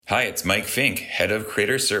Hi, it's Mike Fink, Head of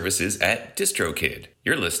Creator Services at DistroKid.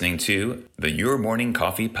 You're listening to the Your Morning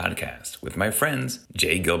Coffee Podcast with my friends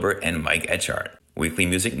Jay Gilbert and Mike Etchart. Weekly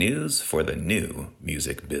music news for the new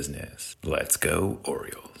music business. Let's go,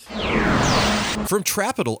 Orioles. From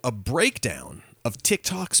Trapital, a breakdown of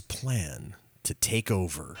TikTok's plan to take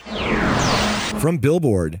over. From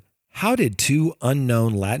Billboard, how did two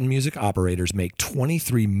unknown Latin music operators make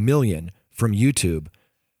 $23 million from YouTube?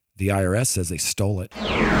 The IRS says they stole it.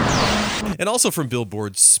 And also from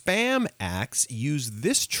Billboard, spam acts use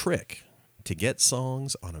this trick to get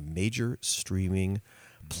songs on a major streaming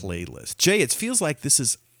playlist. Jay, it feels like this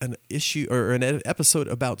is an issue or an episode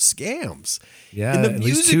about scams. Yeah, in the at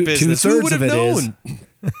music least business. two-thirds of it known?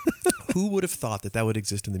 Who would have thought that would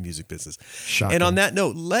exist in the music business? Shocking. And on that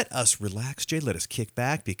note, let us relax, Jay. Let us kick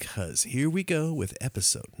back because here we go with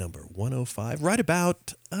episode number 105, right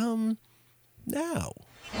about now.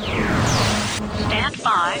 Stand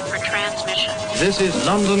by for transmission. This is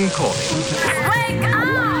London calling. Wake up!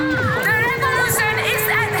 The revolution is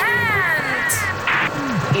at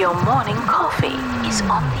hand! Your morning coffee is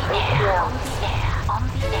on the air. On the air. On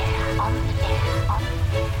the air. On the air.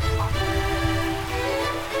 On the air. On the air.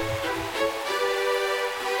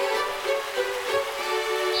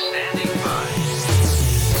 Standing by.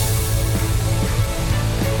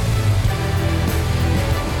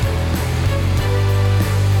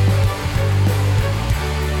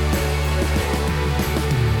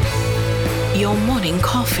 Your morning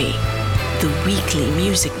coffee, the weekly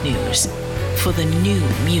music news for the new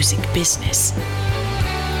music business.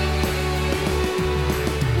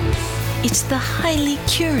 It's the highly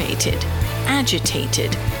curated,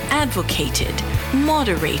 agitated, advocated,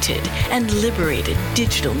 moderated, and liberated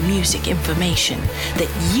digital music information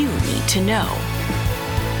that you need to know.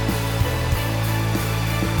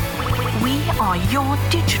 We are your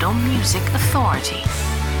digital music authority.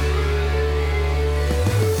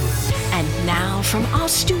 And now from our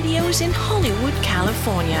studios in Hollywood,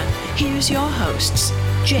 California, here's your hosts,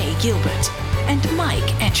 Jay Gilbert and Mike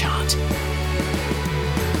Etchart.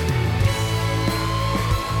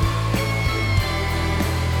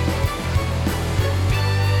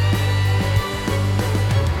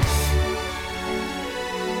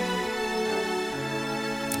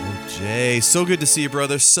 Jay, so good to see you,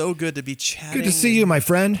 brother. So good to be chatting. Good to see you, my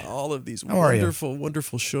friend. All of these How are you?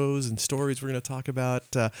 wonderful shows and stories we're going to talk about.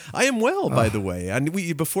 I am well, by the way. And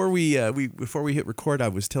before we hit record, I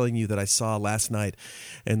was telling you that I saw last night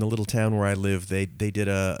in the little town where I live. They did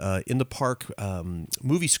a in the park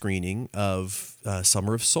movie screening of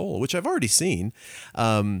Summer of Soul, which I've already seen.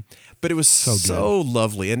 But it was so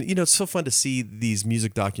lovely. And, it's so fun to see these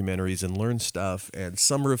music documentaries and learn stuff. And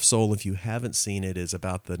Summer of Soul, if you haven't seen it, is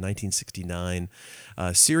about the 1969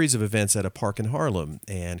 series of events at a park in Harlem.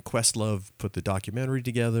 And Questlove put the documentary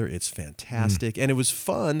together. It's fantastic. And it was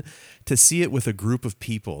fun to see it with a group of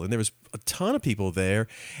people. And there was a ton of people there.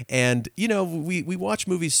 And, we watch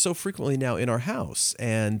movies so frequently now in our house.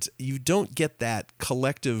 And you don't get that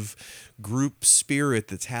collective group spirit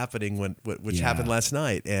that's happening which happened last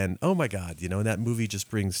night. And oh my God, and that movie just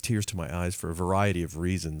brings tears to my eyes for a variety of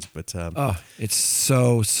reasons. But it's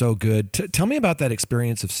so good. Tell me about that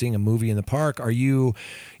experience of seeing a movie in the park. Are you,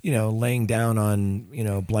 laying down on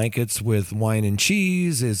blankets with wine and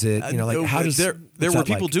cheese? Is it how does there were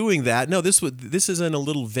people doing that? No, this is in a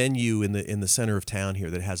little venue in the center of town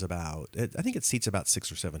here that has I think it seats about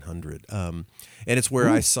 600 or 700, and it's where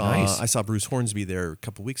I saw Bruce Hornsby there a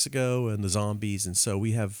couple weeks ago and the Zombies, and so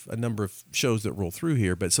we have a number of shows that roll through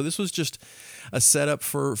here. But so this was just a setup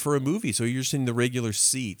for a movie. So you're seeing the regular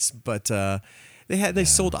seats, but they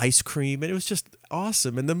sold ice cream, and it was just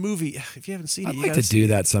awesome. And the movie, if you haven't seen it, I'd like to do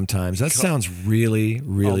that sometimes. That sounds really,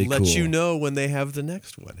 really cool. I'll let you know when they have the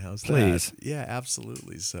next one. How's Please. that? Yeah,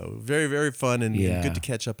 absolutely. So very, very fun and good to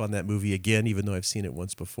catch up on that movie again, even though I've seen it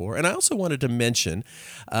once before. And I also wanted to mention,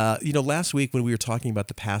 last week when we were talking about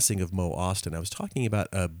the passing of Mo Austin, I was talking about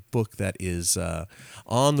a book that is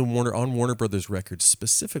on Warner Brothers Records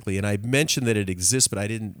specifically, and I mentioned that it exists, but I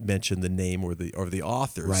didn't mention the name or the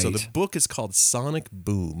author. Right. So the book is called Sonic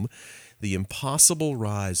Boom: The Impossible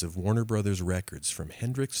Rise of Warner Brothers Records, from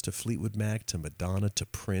Hendrix to Fleetwood Mac to Madonna to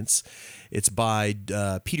Prince. It's by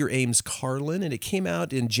Peter Ames Carlin, and it came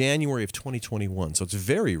out in January of 2021, so it's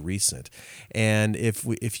very recent. And if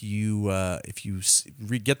you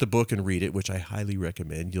get the book and read it, which I highly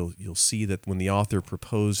recommend, you'll see that when the author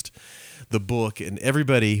proposed the book, and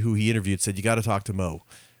everybody who he interviewed said, "You got to talk to Mo,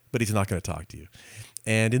 but he's not going to talk to you."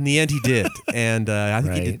 And in the end, he did. And I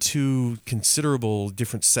think he did two considerable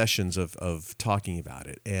different sessions of talking about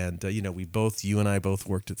it. And, you and I both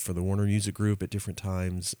worked for the Warner Music Group at different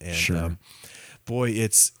times. And, sure. boy,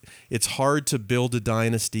 it's hard to build a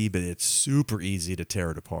dynasty, but it's super easy to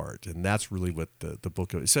tear it apart, and that's really what the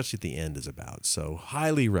book, especially at the end, is about. So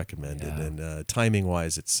highly recommended, and timing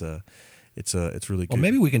wise, it's really good. Well,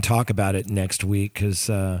 maybe we can talk about it next week because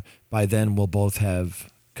by then we'll both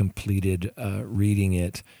have completed reading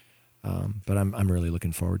it. But I'm really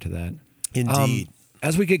looking forward to that. Indeed.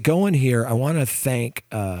 As we get going here, I want to thank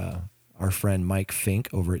our friend Mike Fink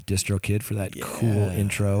over at DistroKid for that cool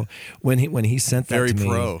intro. When he sent that to me, very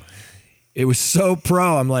pro. It was so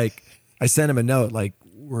pro. I'm like, I sent him a note like,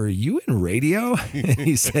 "Were you in radio?" And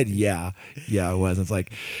he said, "Yeah, I was." It's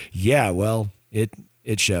like, yeah, well, it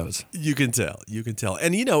shows. You can tell.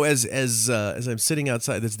 And as I'm sitting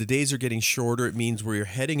outside, as the days are getting shorter, it means we're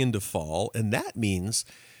heading into fall, and that means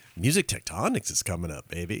Music Tectonics is coming up,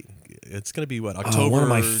 baby. It's going to be October? One of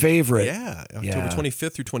my favorite. Yeah, October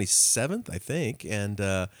 25th through 27th, I think, and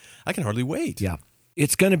I can hardly wait. Yeah,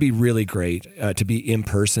 it's going to be really great to be in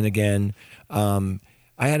person again.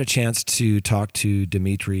 I had a chance to talk to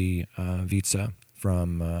Dimitri Vitsa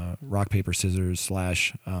from Rock Paper Scissors /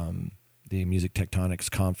 the Music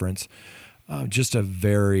Tectonics conference. Just a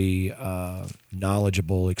very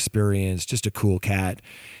knowledgeable experience, just a cool cat.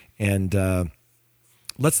 And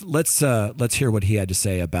let's hear what he had to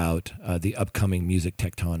say about the upcoming Music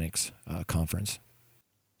Tectonics conference.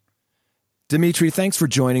 Dimitri, thanks for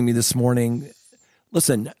joining me this morning.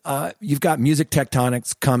 Listen, you've got Music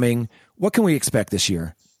Tectonics coming. What can we expect this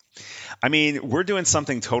year? I mean, we're doing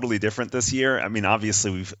something totally different this year. I mean,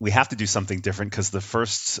 obviously we have to do something different because the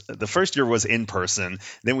first year was in person.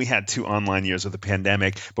 Then we had 2 online years with the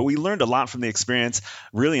pandemic, but we learned a lot from the experience,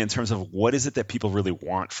 really, in terms of what is it that people really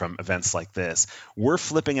want from events like this. We're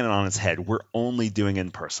flipping it on its head. We're only doing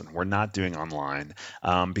in person. We're not doing online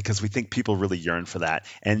because we think people really yearn for that.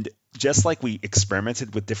 And just like we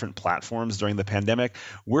experimented with different platforms during the pandemic,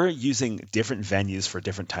 we're using different venues for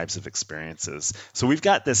different types of experiences. So we've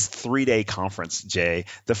got this 3-day conference, Jay.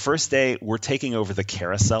 The first day, we're taking over the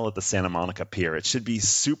carousel at the Santa Monica Pier. It should be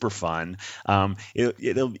super fun.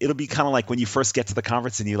 It'll be kind of like when you first get to the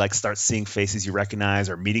conference and you start seeing faces you recognize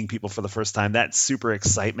or meeting people for the first time. That super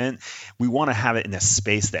excitement. We want to have it in a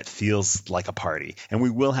space that feels like a party, and we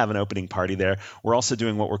will have an opening party there. We're also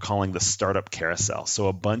doing what we're calling the Startup Carousel. So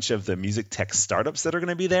a bunch of the music tech startups that are going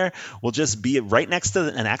to be there will just be right next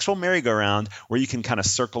to an actual merry-go-round where you can kind of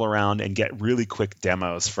circle around and get really quick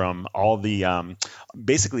demos from all the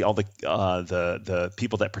basically all the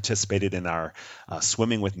people that participated in our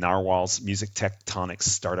Swimming with Narwhals Music Tectonics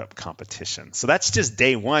startup competition. So that's just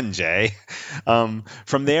day 1, Jay.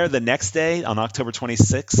 From there, the next day on October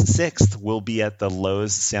 26th, we'll be at the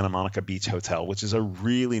Lowe's Santa Monica Beach Hotel, which is a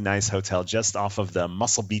really nice hotel just off of the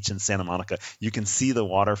Muscle Beach in Santa Monica. You can see the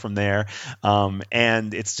water from there,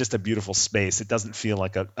 and it's just a beautiful space. It doesn't feel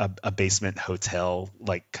like a basement hotel,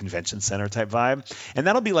 like convention center type vibe. And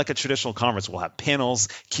that'll be like a traditional conference. We'll have panels,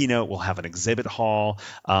 keynote, we'll have an exhibit hall.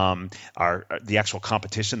 The actual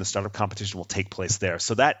competition, the startup competition, will take place there.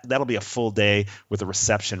 So that'll be a full day with a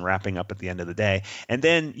reception wrapping up at the end of the day. And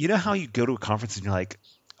then you know how you go to a conference and you're like,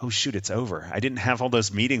 oh, shoot, it's over. I didn't have all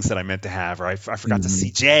those meetings that I meant to have, or I forgot to see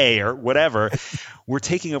Jay or whatever. We're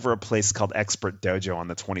taking over a place called Expert Dojo on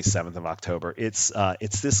the 27th of October. It's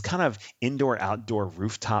this kind of indoor-outdoor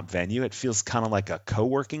rooftop venue. It feels kind of like a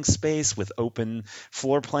co-working space with open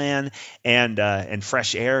floor plan and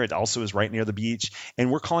fresh air. It also is right near the beach.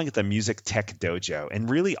 And we're calling it the Music Tech Dojo. And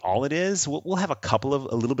really all it is, we'll have a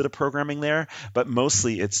little bit of programming there, but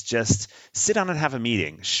mostly it's just sit down and have a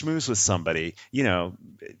meeting, schmooze with somebody,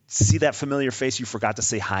 see that familiar face you forgot to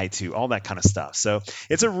say hi to, all that kind of stuff. So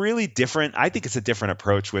it's a really different, I think it's a different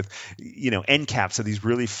approach with, end caps of these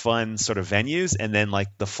really fun sort of venues and then like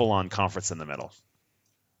the full-on conference in the middle.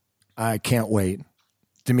 I can't wait.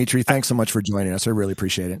 Dimitri, thanks so much for joining us. I really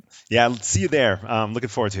appreciate it. Yeah, I'll see you there. Looking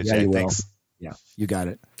forward to it, Jay. Thanks. Yeah, you got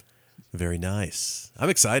it. Very nice. I'm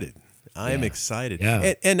excited. I am excited.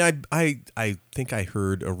 Yeah. And I think I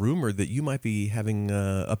heard a rumor that you might be having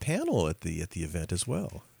a panel at the event as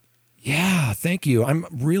well. Yeah, thank you. I'm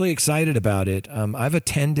really excited about it. I've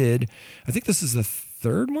attended, I think this is the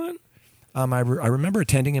 3rd one. I remember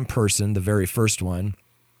attending in person, the very first one.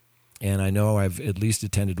 And I know I've at least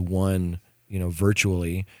attended one,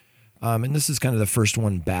 virtually. And this is kind of the first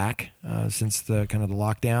one back since the kind of the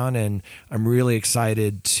lockdown. And I'm really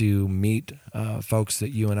excited to meet folks that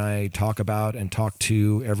you and I talk about and talk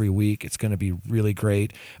to every week. It's going to be really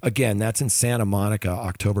great. Again, that's in Santa Monica,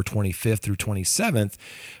 October 25th through 27th.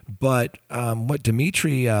 But what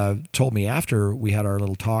Dimitri told me after we had our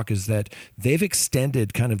little talk is that they've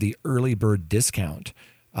extended kind of the early bird discount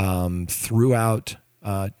throughout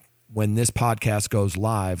when this podcast goes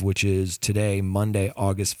live, which is today, Monday,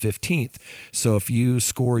 August 15th. So if you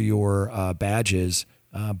score your badges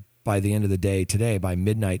by the end of the day today, by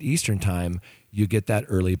midnight Eastern time, you get that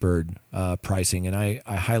early bird pricing. And I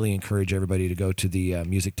highly encourage everybody to go to the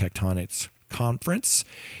Music Tectonics Conference.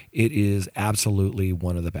 It is absolutely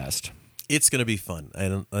one of the best. It's going to be fun.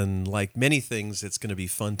 And like many things, it's going to be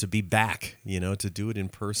fun to be back, to do it in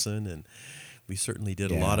person. And we certainly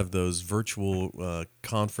did a lot of those virtual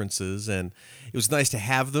conferences, and it was nice to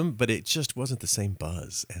have them, but it just wasn't the same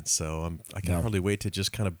buzz. And so I can hardly wait to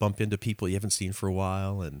just kind of bump into people you haven't seen for a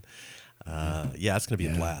while. And it's going to be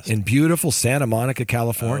a blast. In beautiful Santa Monica,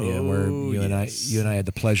 California, where you and I had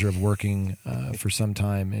the pleasure of working for some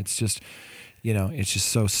time. It's just, it's just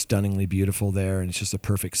so stunningly beautiful there, and it's just a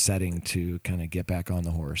perfect setting to kind of get back on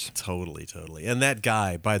the horse. Totally. And that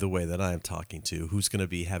guy, by the way, that I am talking to, who's going to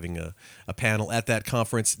be having a panel at that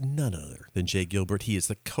conference, none other than Jay Gilbert. He is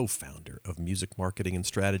the co-founder of music marketing and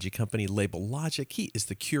strategy company Label Logic. He is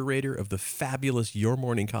the curator of the fabulous Your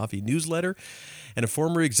Morning Coffee newsletter and a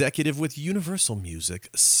former executive with Universal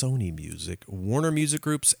Music, Sony Music, Warner Music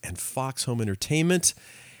Groups, and Fox Home Entertainment,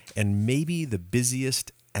 and maybe the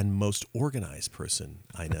busiest and most organized person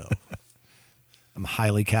I know. I'm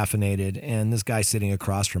highly caffeinated, and this guy sitting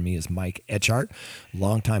across from me is Mike Etchart,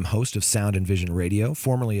 longtime host of Sound and Vision Radio,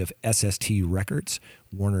 formerly of SST Records,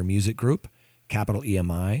 Warner Music Group, Capital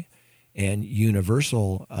EMI, and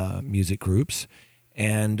Universal Music Groups.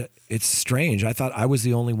 And it's strange. I thought I was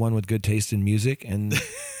the only one with good taste in music, and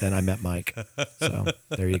then I met Mike. So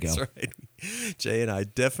there you go. That's right. Jay and I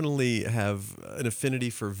definitely have an affinity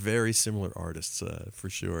for very similar artists, for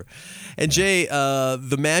sure. And Jay,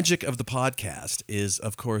 the magic of the podcast is,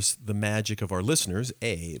 of course, the magic of our listeners,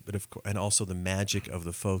 and also the magic of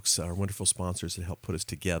the folks, our wonderful sponsors that help put us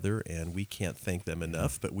together, and we can't thank them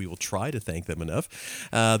enough, but we will try to thank them enough.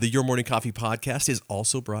 The Your Morning Coffee podcast is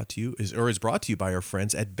also brought to you by our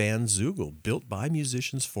friends at Bandzoogle, built by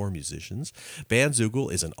musicians for musicians.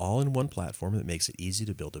 Bandzoogle is an all-in-one platform that makes it easy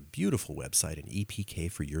to build a beautiful website and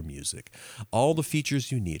EPK for your music. All the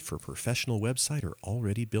features you need for a professional website are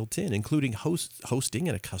already built in, including hosting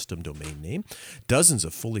and a custom domain name, dozens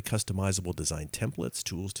of fully customizable design templates,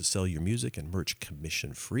 tools to sell your music and merch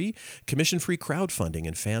commission-free crowdfunding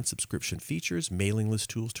and fan subscription features, mailing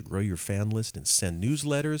list tools to grow your fan list and send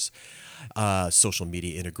newsletters, social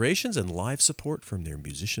media integrations, and live support from their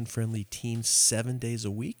musician-friendly team 7 days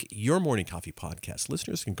a week. Your Morning Coffee podcast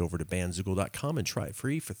listeners can go over to bandzoogle.com and try it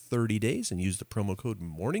free for 30 days and use the promo code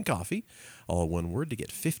MORNINGCOFFEE, all one word, to get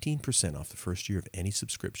 15% off the first year of any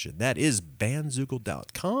subscription. That is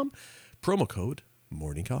bandzoogle.com, promo code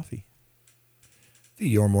MORNINGCOFFEE. The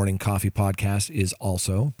Your Morning Coffee podcast is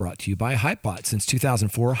also brought to you by Hypebot. Since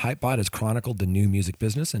 2004, Hypebot has chronicled the new music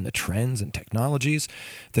business and the trends and technologies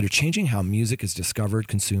that are changing how music is discovered,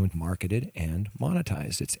 consumed, marketed, and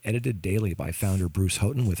monetized. It's edited daily by founder Bruce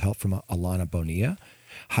Houghton with help from Alana Bonilla.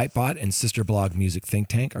 Hypebot and sister blog Music Think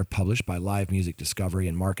Tank are published by live music discovery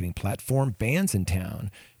and marketing platform Bands in Town.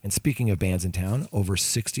 And speaking of Bands in Town, over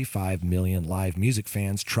 65 million live music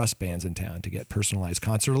fans trust Bands in Town to get personalized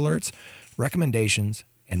concert alerts, recommendations,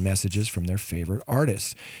 and messages from their favorite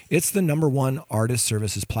artists. It's the #1 artist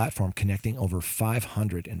services platform connecting over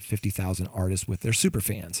 550,000 artists with their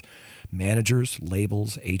superfans. Managers,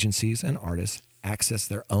 labels, agencies, and artists access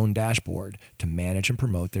their own dashboard to manage and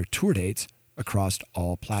promote their tour dates across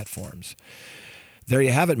all platforms. There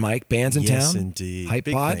you have it, Mike. Bands in Town, yes, indeed.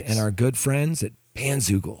 Hypebot, and our good friends at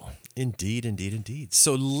Bandzoogle. Indeed.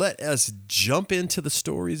 So let us jump into the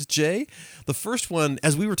stories, Jay. The first one,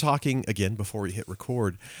 as we were talking again before we hit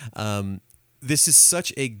record, this is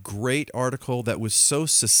such a great article that was so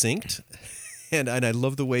succinct, and I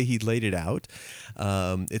love the way he laid it out.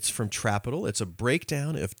 It's from Trapital. It's a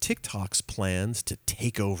breakdown of TikTok's plans to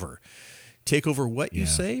take over. Take over what, you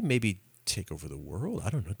say? Maybe take over the world.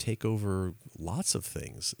 I don't know. Take over lots of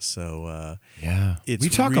things. So we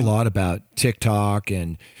talk a lot about TikTok,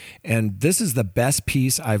 and this is the best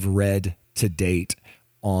piece I've read to date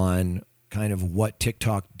on kind of what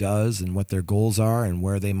TikTok does and what their goals are and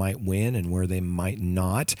where they might win and where they might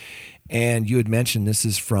not. And you had mentioned this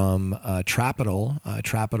is from Trapital.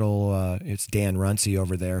 It's Dan Runcie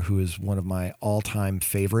over there, who is one of my all-time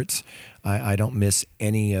favorites. I don't miss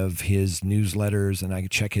any of his newsletters, and I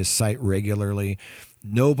check his site regularly.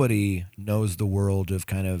 Nobody knows the world of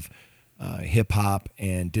kind of hip-hop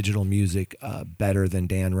and digital music better than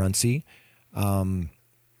Dan Runcie.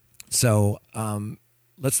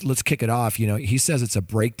 let's kick it off. He says it's a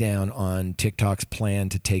breakdown on TikTok's plan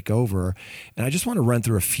to take over, and I just want to run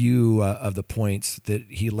through a few of the points that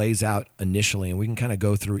he lays out initially, and we can kind of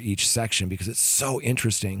go through each section because it's so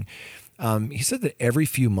interesting. He said that every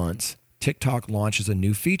few months, TikTok launches a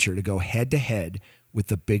new feature to go head to head with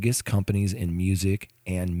the biggest companies in music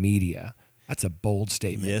and media. That's a bold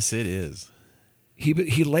statement. Yes, it is.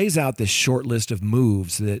 He lays out this short list of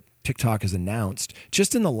moves that TikTok has announced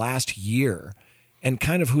just in the last year and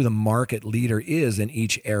kind of who the market leader is in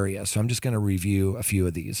each area. So I'm just going to review a few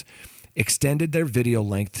of these. Extended their video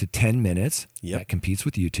length to 10 minutes. Yep. That competes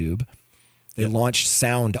with YouTube. They launched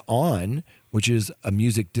Sound On, which is a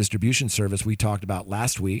music distribution service we talked about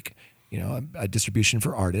last week, a distribution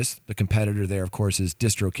for artists. The competitor there, of course, is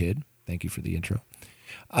DistroKid. Thank you for the intro.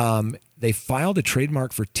 They filed a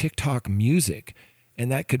trademark for TikTok Music,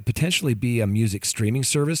 and that could potentially be a music streaming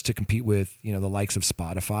service to compete with, the likes of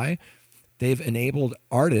Spotify. They've enabled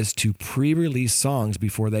artists to pre-release songs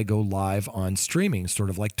before they go live on streaming, sort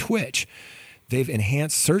of like Twitch. They've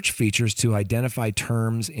enhanced search features to identify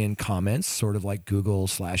terms in comments, sort of like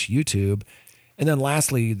Google/YouTube. And then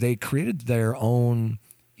lastly, they created their own,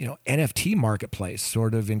 NFT marketplace,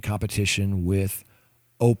 sort of in competition with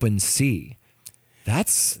OpenSea.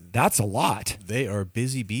 That's a lot. They are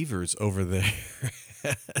busy beavers over there.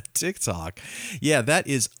 TikTok. Yeah, that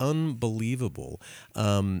is unbelievable.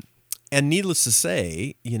 And needless to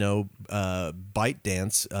say,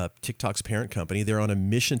 ByteDance, TikTok's parent company, they're on a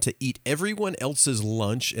mission to eat everyone else's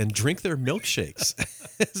lunch and drink their milkshakes,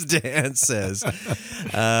 as Dan says.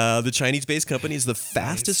 The Chinese-based company is the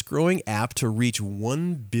fastest growing app to reach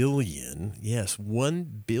 1 billion,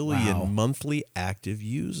 1 billion monthly active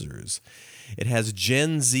users. It has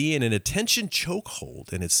Gen Z in an attention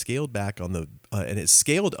chokehold, and it's scaled back on the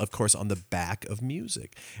of course, on the back of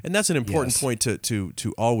music. And that's an important point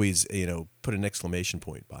to always put an exclamation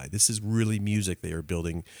point by. This is really music they are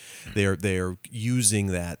building. They are using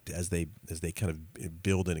that as they kind of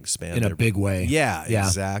build and expand in a big way. Yeah,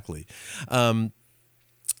 exactly.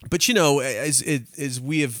 But as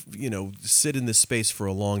we have sit in this space for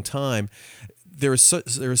a long time, there is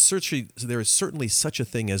certainly such a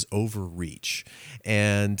thing as overreach,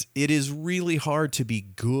 and it is really hard to be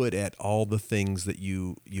good at all the things that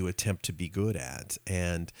you attempt to be good at.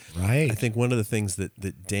 And I think one of the things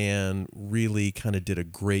that Dan really kind of did a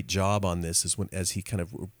great job on this is as he kind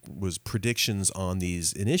of was predictions on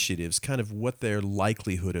these initiatives, kind of what their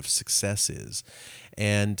likelihood of success is,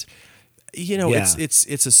 and.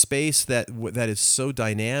 It's a space that is so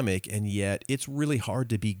dynamic, and yet it's really hard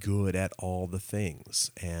to be good at all the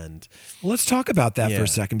things. And let's talk about that for a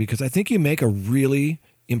second, because I think you make a really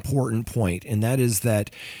important point, and that is that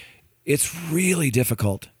it's really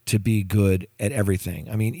difficult to be good at everything.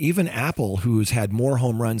 I mean, even Apple, who's had more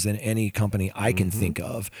home runs than any company I can think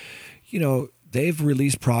of, they've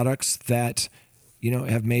released products that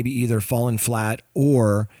have maybe either fallen flat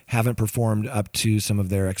or haven't performed up to some of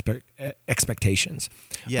their expectations.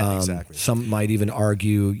 Yeah, exactly. Some might even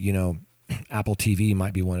argue, Apple TV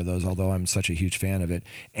might be one of those, although I'm such a huge fan of it.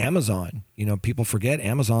 Amazon, people forget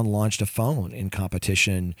Amazon launched a phone in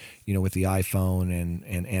competition, with the iPhone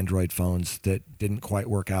and Android phones that didn't quite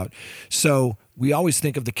work out. So we always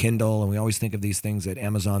think of the Kindle, and we always think of these things at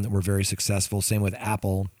Amazon that were very successful. Same with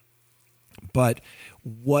Apple. But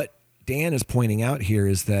what Dan is pointing out here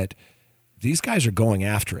is that these guys are going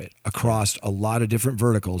after it across a lot of different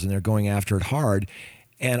verticals, and they're going after it hard.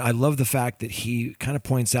 And I love the fact that he kind of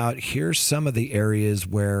points out, here's some of the areas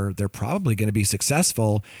where they're probably going to be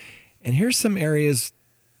successful, and here's some areas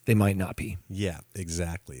they might not be. Yeah,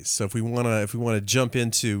 exactly. So if we want to jump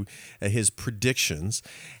into his predictions,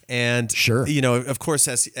 and sure, of course,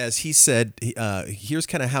 as he said, here's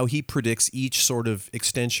kind of how he predicts each sort of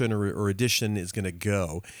extension or addition is going to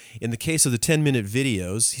go. In the case of the 10-minute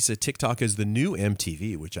videos, he said TikTok is the new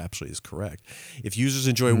MTV, which actually is correct. If users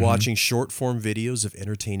enjoy watching short-form videos of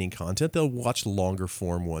entertaining content, they'll watch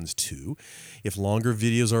longer-form ones too. If longer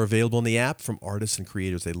videos are available in the app from artists and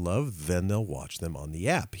creators they love, then they'll watch them on the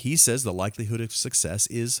app. He says the likelihood of success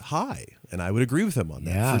is high, and I would agree with him on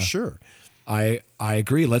that for sure. I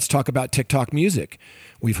agree. Let's talk about TikTok Music.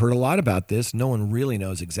 We've heard a lot about this. No one really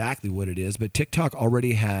knows exactly what it is, but TikTok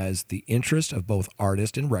already has the interest of both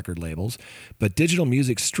artists and record labels, but digital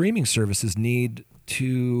music streaming services need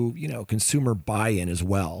to, consumer buy-in as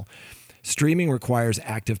well. Streaming requires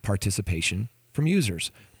active participation from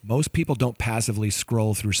users. Most people don't passively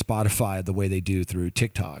scroll through Spotify the way they do through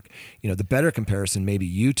TikTok. The better comparison may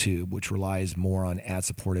be YouTube, which relies more on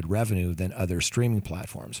ad-supported revenue than other streaming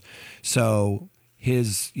platforms. So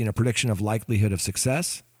his, prediction of likelihood of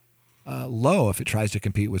success, low if it tries to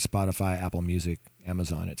compete with Spotify, Apple Music,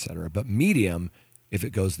 Amazon, etc. But medium if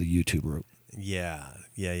it goes the YouTube route. Yeah.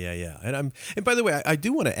 And by the way, I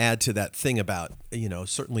do want to add to that thing about,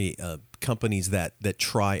 certainly companies that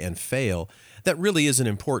try and fail. That really is an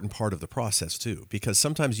important part of the process too, because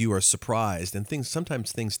sometimes you are surprised and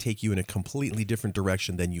sometimes things take you in a completely different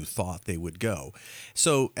direction than you thought they would go.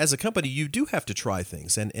 So as a company, you do have to try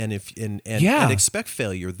things and expect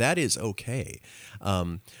failure. That is okay.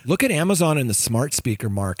 Look at Amazon in the smart speaker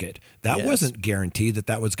market. That Yes. wasn't guaranteed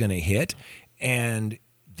that was going to hit, and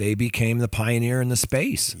they became the pioneer in the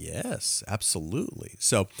space. Yes, absolutely.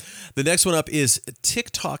 So the next one up is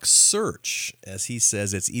TikTok search. As he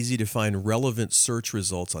says, it's easy to find relevant search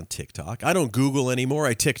results on TikTok. I don't Google anymore.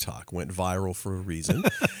 I TikTok. Went viral for a reason.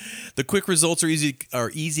 The quick results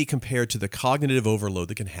are easy compared to the cognitive overload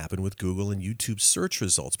that can happen with Google and YouTube search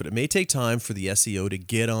results, but it may take time for the SEO to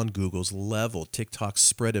get on Google's level. TikTok's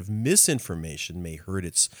spread of misinformation may hurt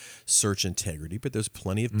its search integrity, but there's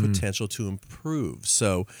plenty of potential to improve.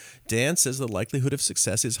 So Dan says the likelihood of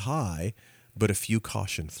success is high, but a few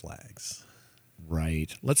caution flags.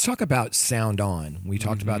 Right. Let's talk about Sound On. We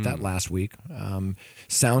talked about that last week.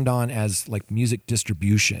 Sound On as like music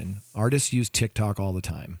distribution. Artists use TikTok all the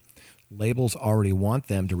time. Labels already want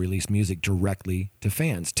them to release music directly to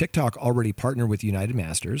fans. TikTok already partnered with United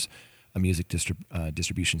Masters, a music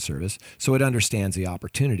distribution service, so it understands the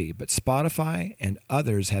opportunity. But Spotify and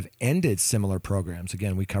others have ended similar programs.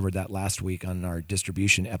 Again, we covered that last week on our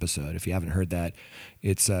distribution episode. If you haven't heard that,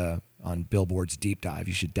 it's on Billboard's Deep Dive.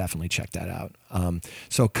 You should definitely check that out.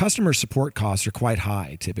 So customer support costs are quite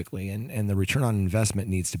high typically, and the return on investment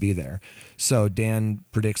needs to be there. So Dan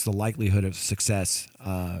predicts the likelihood of success,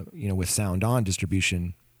 with Sound On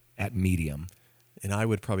distribution at medium. And I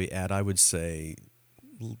would probably add, I would say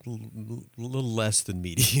a little less than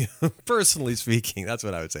medium, personally speaking. That's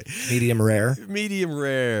what I would say. Medium rare. Medium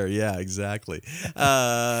rare. Yeah, exactly.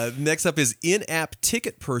 Next up is in-app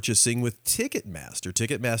ticket purchasing with Ticketmaster.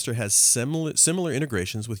 Ticketmaster has similar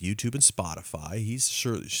integrations with YouTube and Spotify. He's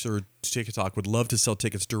sure TikTok would love to sell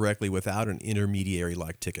tickets directly without an intermediary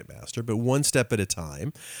like Ticketmaster, but one step at a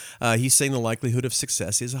time. He's saying the likelihood of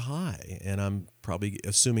success is high, and I'm probably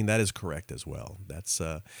assuming that is correct as well. That's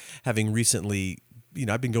having recently,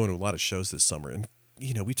 I've been going to a lot of shows this summer, and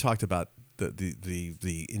we talked about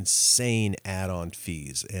the insane add-on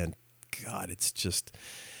fees, and God,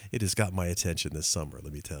 it has got my attention this summer.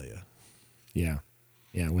 Let me tell you.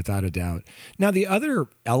 Yeah, without a doubt. Now, the other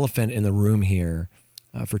elephant in the room here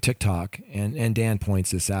for TikTok, and Dan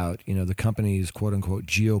points this out, the company's quote-unquote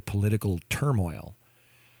geopolitical turmoil.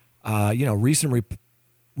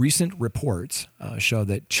 Recent reports show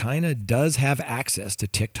that China does have access to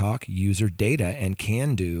TikTok user data and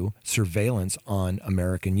can do surveillance on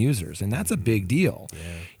American users. And that's a big deal.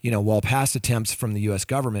 Yeah. While past attempts from the U.S.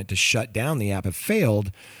 government to shut down the app have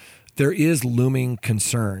failed, there is looming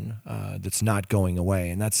concern that's not going away.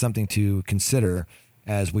 And that's something to consider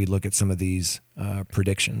as we look at some of these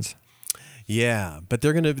predictions. Yeah, but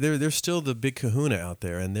they're still the big kahuna out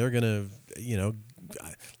there, and they're gonna,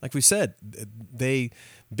 like we said,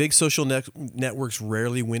 big social networks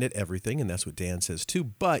rarely win at everything, and that's what Dan says too.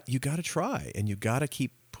 But you got to try, and you got to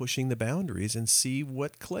keep pushing the boundaries and see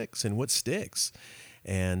what clicks and what sticks.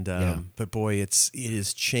 And but boy, it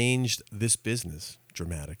has changed this business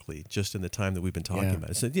dramatically just in the time that we've been talking about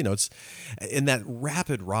it. So and that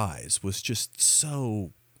rapid rise was just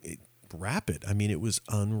so rapid. I mean, it was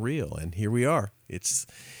unreal, and here we are. It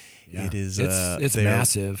is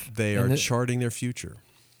massive. They are charting their future.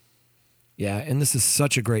 Yeah, and this is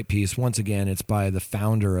such a great piece. Once again, it's by the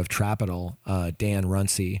founder of Trapital, Dan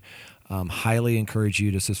Runcie. Highly encourage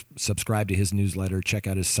you to subscribe to his newsletter. Check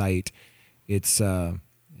out his site. It's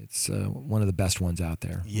one of the best ones out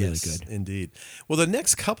there. Yes, really good. Indeed. Well, the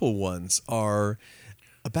next couple ones are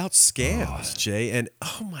about scams, Jay. And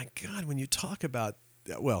oh my God, when you talk about,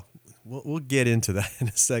 well, we'll get into that in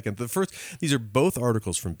a second. These are both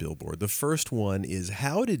articles from Billboard. The first one is,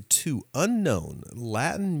 how did two unknown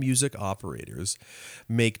Latin music operators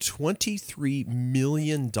make $23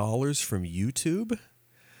 million from YouTube?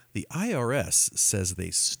 The IRS says they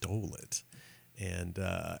stole it. And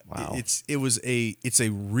wow. It's a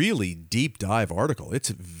really deep dive article. It's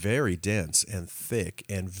very dense and thick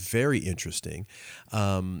and very interesting.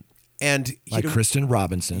 And like Kristen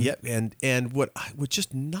Robinson. Yep. And what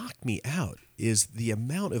just knocked me out is the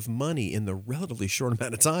amount of money in the relatively short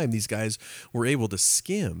amount of time these guys were able to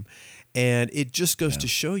skim. And it just goes to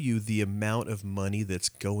show you the amount of money that's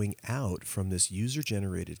going out from this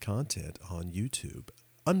user-generated content on YouTube.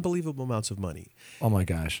 unbelievable amounts of money. Oh my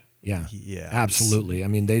gosh. Yeah. Yeah. Absolutely. I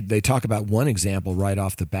mean, they talk about one example right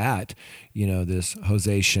off the bat, this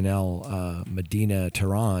Jose Chanel Medina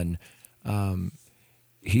Tehran.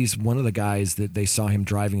 He's one of the guys that they saw him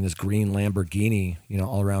driving this green Lamborghini,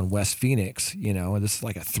 all around West Phoenix, and this is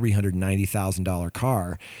like a $390,000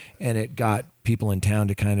 car. And it got people in town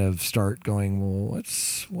to kind of start going, well,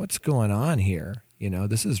 what's going on here?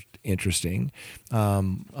 This is interesting.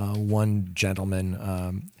 One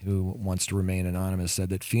gentleman who wants to remain anonymous said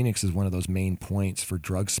that Phoenix is one of those main points for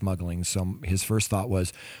drug smuggling. So his first thought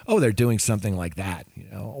was, oh, they're doing something like that,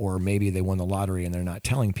 or maybe they won the lottery and they're not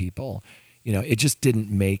telling people. It just didn't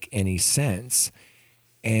make any sense.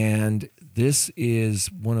 And this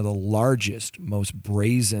is one of the largest, most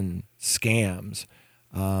brazen scams.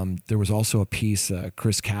 There was also a piece,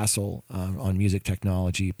 Chris Castle on music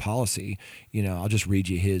technology policy. I'll just read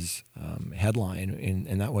you his headline,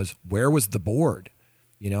 and that was, "Where was the board?"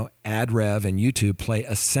 AdRev and YouTube play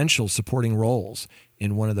essential supporting roles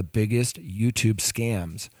in one of the biggest YouTube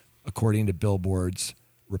scams, according to Billboard's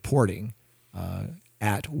reporting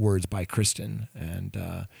at Words by Kristen. And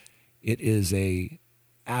it is a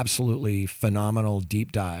absolutely phenomenal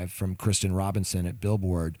deep dive from Kristen Robinson at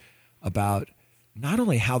Billboard about not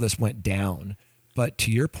only how this went down, but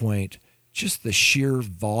to your point, just the sheer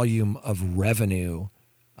volume of revenue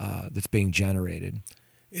that's being generated.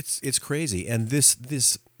 It's crazy, and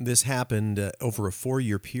this happened over a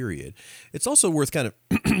 4-year period. It's also worth kind of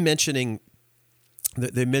mentioning.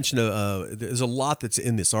 They mention there's a lot that's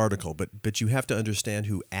in this article, but you have to understand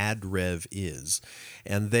who AdRev is.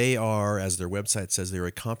 And they are, as their website says, they're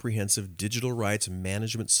a comprehensive digital rights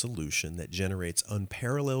management solution that generates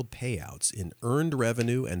unparalleled payouts in earned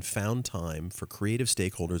revenue and found time for creative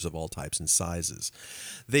stakeholders of all types and sizes.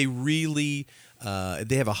 They really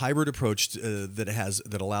they have a hybrid approach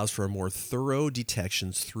that allows for a more thorough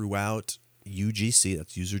detections throughout UGC,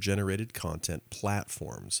 that's user-generated content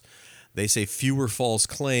platforms. They say fewer false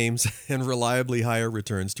claims and reliably higher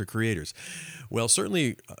returns to creators. Well,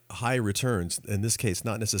 certainly high returns, in this case,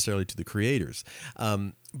 not necessarily to the creators.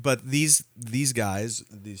 But these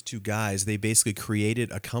two guys, they basically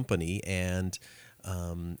created a company, and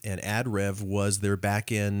AdRev was their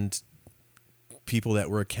back-end people that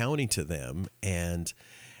were accounting to them. And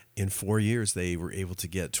in 4 years, they were able to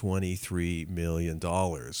get $23 million,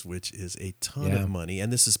 which is a ton of money.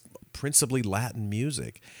 And this is principally Latin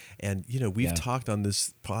music. And, we've talked on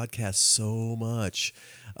this podcast so much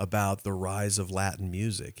about the rise of Latin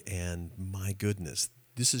music. And my goodness,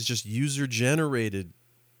 this is just user-generated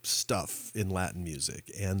stuff in Latin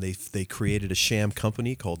music. And they created a sham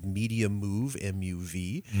company called Media Move,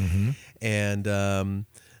 MUV. Mm-hmm. And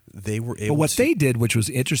they were able to... But what they did, which was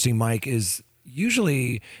interesting, Mike, is...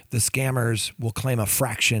 Usually the scammers will claim a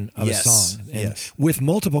fraction of a song. And with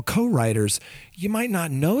multiple co-writers, you might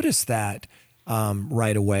not notice that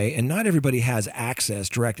right away. And not everybody has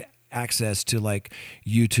direct access to like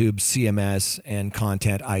YouTube CMS and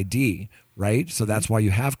Content ID, right? So that's why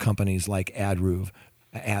you have companies like AdRev.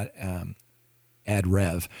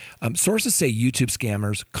 Sources say YouTube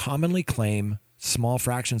scammers commonly claim small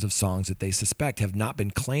fractions of songs that they suspect have not been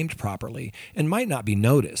claimed properly and might not be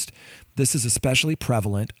noticed. This is especially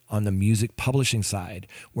prevalent on the music publishing side,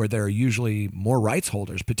 where there are usually more rights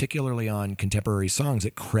holders, particularly on contemporary songs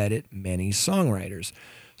that credit many songwriters.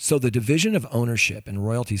 So the division of ownership and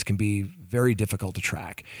royalties can be very difficult to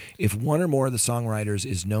track. If one or more of the songwriters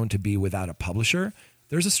is known to be without a publisher,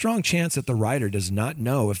 there's a strong chance that the writer does not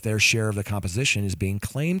know if their share of the composition is being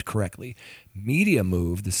claimed correctly. Media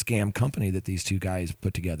Move, the scam company that these two guys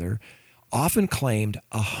put together, often claimed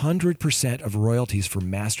 100% of royalties for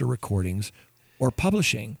master recordings or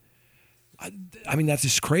publishing. I mean, that's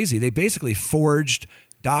just crazy. They basically forged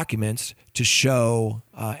documents to show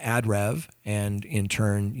AdRev and in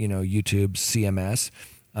turn, YouTube's CMS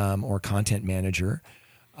or content manager.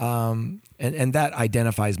 And that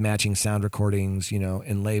identifies matching sound recordings,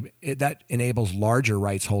 and that enables larger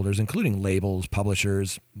rights holders, including labels,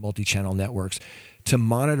 publishers, multi-channel networks, to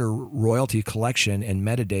monitor royalty collection and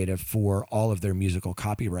metadata for all of their musical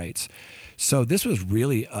copyrights. So this was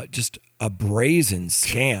really just a brazen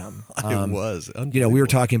scam. It was. We were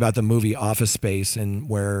talking about the movie Office Space, and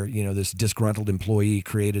where, this disgruntled employee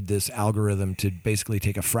created this algorithm to basically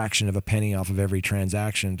take a fraction of a penny off of every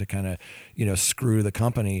transaction to kind of, screw the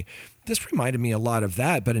company. This reminded me a lot of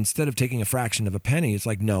that, but instead of taking a fraction of a penny, it's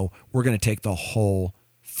like, no, we're going to take the whole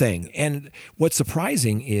thing. And what's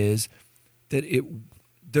surprising is that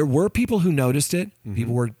there were people who noticed it. Mm-hmm.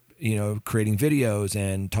 People were, creating videos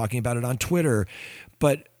and talking about it on Twitter,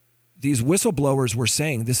 but these whistleblowers were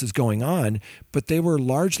saying this is going on, but they were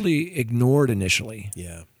largely ignored initially.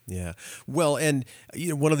 Yeah. Yeah. Well, and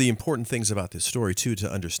one of the important things about this story too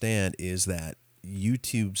to understand is that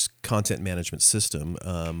YouTube's content management system,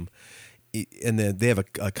 and then they have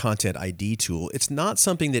a content ID tool. It's not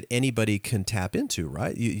something that anybody can tap into,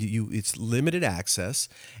 right? It's limited access,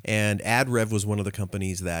 and AdRev was one of the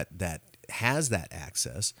companies that has that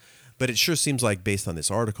access. But it sure seems like, based on this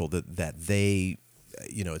article, that they,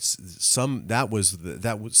 something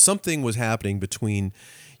was happening between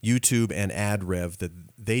YouTube and AdRev that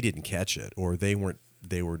they didn't catch it, or they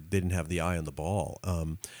didn't have the eye on the ball.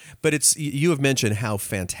 But you have mentioned how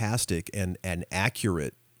fantastic and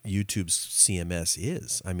accurate YouTube's CMS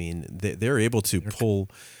is. I mean, they're able to pull.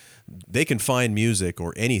 They can find music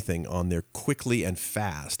or anything on there quickly and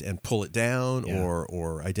fast and pull it down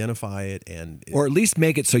or identify it, or at least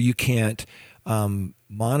make it so you can't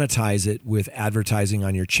monetize it with advertising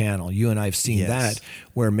on your channel. You and I have seen that,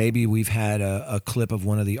 where maybe we've had a clip of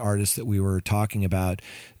one of the artists that we were talking about.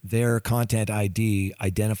 Their content ID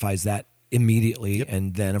identifies that immediately,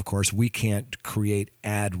 and then of course we can't create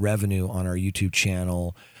ad revenue on our YouTube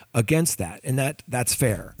channel against that, and that's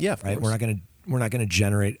fair. Yeah, of right. course. We're not going to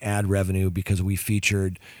generate ad revenue because we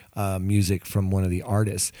featured music from one of the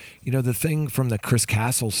artists. The thing from the Chris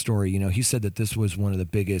Castle story, he said that this was one of the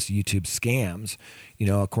biggest YouTube scams,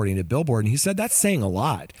 according to Billboard. And he said that's saying a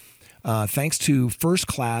lot. Thanks to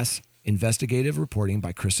first-class investigative reporting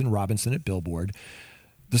by Kristen Robinson at Billboard,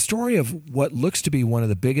 the story of what looks to be one of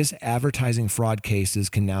the biggest advertising fraud cases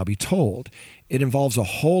can now be told. It involves a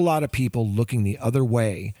whole lot of people looking the other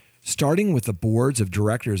way, starting with the boards of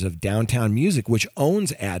directors of Downtown Music, which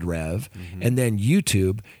owns AdRev, and then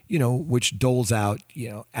YouTube, which doles out,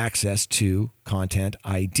 access to Content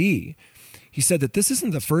ID. He said that this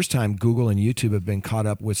isn't the first time Google and YouTube have been caught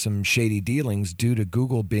up with some shady dealings due to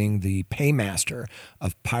Google being the paymaster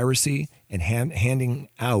of piracy and handing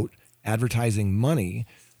out advertising money,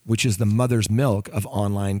 which is the mother's milk of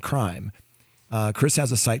online crime. Chris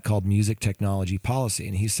has a site called Music Technology Policy,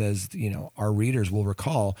 and he says, our readers will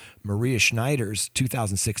recall Maria Schneider's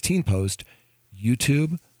 2016 post,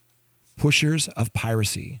 YouTube Pushers of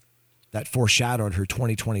Piracy, that foreshadowed her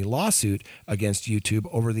 2020 lawsuit against YouTube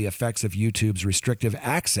over the effects of YouTube's restrictive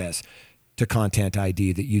access to Content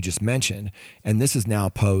ID that you just mentioned. And this is now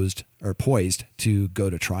poised to go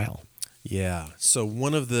to trial. Yeah. So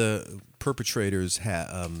one of the perpetrators,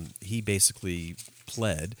 he basically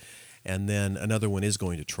pled, and then another one is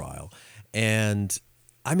going to trial. And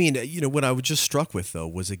I mean, what I was just struck with, though,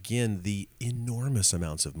 was, again, the enormous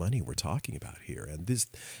amounts of money we're talking about here. And this,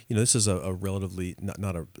 this is a relatively,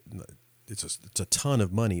 it's a ton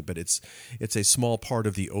of money, but it's a small part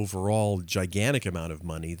of the overall gigantic amount of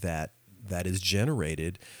money that is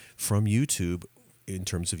generated from YouTube in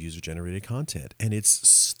terms of user-generated content. And it's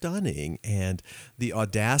stunning. And the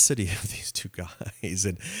audacity of these two guys,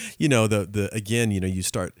 and, you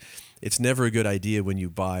start... It's never a good idea when you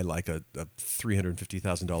buy like a $350,000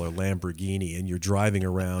 Lamborghini and you're driving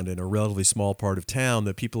around in a relatively small part of town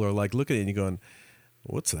that people are like looking at it and you're going,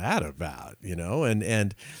 what's that about?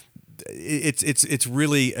 And it's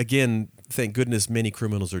really, again, thank goodness many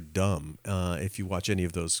criminals are dumb. If you watch any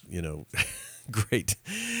of those, great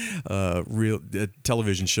real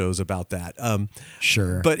television shows about that.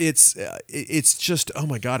 Sure. But it's just, oh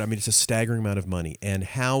my God, I mean, it's a staggering amount of money, and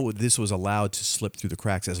how this was allowed to slip through the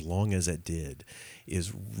cracks as long as it did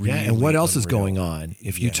is really and what else is unreal. going on?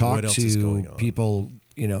 If you talk to people,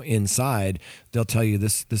 inside, they'll tell you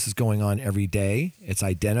this is going on every day. It's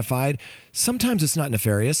identified. Sometimes it's not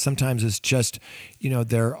nefarious. Sometimes it's just,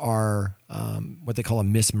 there are what they call a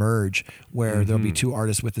mismerge, where there'll be two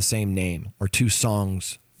artists with the same name or two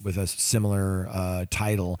songs with a similar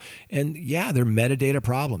title. And yeah, they're metadata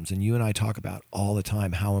problems. And you and I talk about all the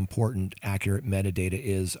time how important accurate metadata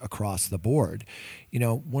is across the board.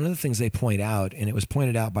 One of the things they point out, and it was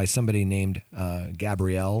pointed out by somebody named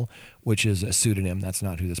Gabrielle, which is a pseudonym, that's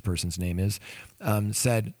not who this person's name is,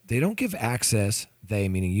 said they don't give access, they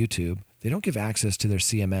meaning YouTube, they don't give access to their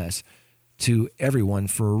CMS to everyone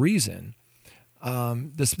for a reason.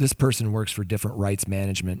 This person works for different rights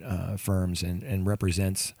management firms and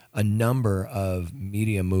represents a number of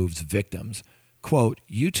Media Moves victims. Quote,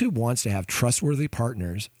 YouTube wants to have trustworthy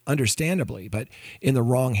partners, understandably, but in the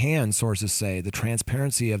wrong hands, sources say, the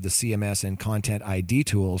transparency of the CMS and Content ID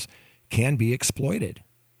tools can be exploited.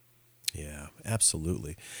 Yeah,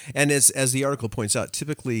 absolutely. And as the article points out,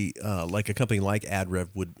 typically, like a company like AdRev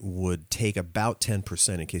would take about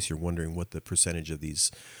 10%, in case you're wondering what the percentage of these,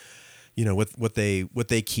 what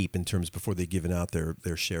they keep in terms before they've given out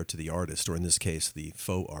their share to the artist, or in this case, the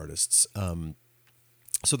faux artists.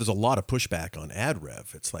 So there's a lot of pushback on ad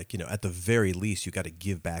rev. It's like, at the very least, you got to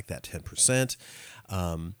give back that 10%.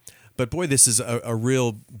 But boy, this is a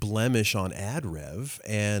real blemish on ad rev.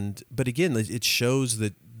 But again, it shows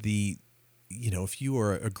that if you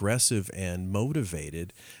are aggressive and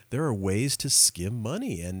motivated, there are ways to skim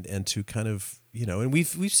money and to kind of, and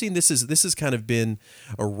we've seen this has kind of been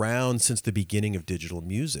around since the beginning of digital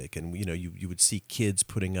music. And, you would see kids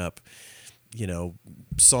putting up,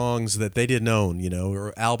 songs that they didn't own,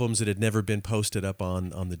 or albums that had never been posted up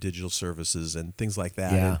on the digital services and things like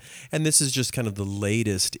that. Yeah. And this is just kind of the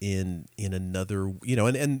latest in another,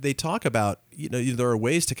 and they talk about, there are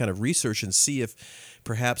ways to kind of research and see if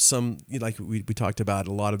perhaps some, like we talked about,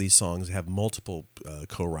 a lot of these songs have multiple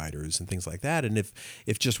co-writers and things like that. And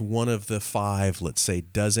if just one of the 5, let's say,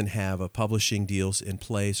 doesn't have a publishing deals in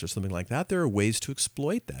place or something like that, there are ways to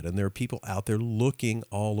exploit that. And there are people out there looking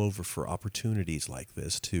all over for opportunities like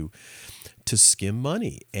this to skim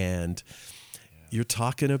money. And you're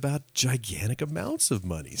talking about gigantic amounts of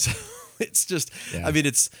money. So it's just, I mean,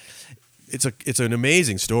 it's an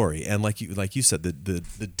amazing story, and like you said,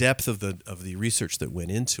 the depth of the research that went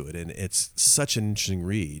into it, and it's such an interesting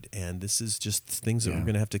read. And this is just things that we're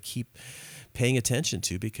going to have to keep paying attention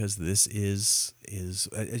to, because this is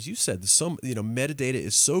as you said, metadata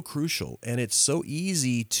is so crucial, and it's so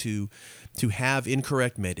easy to have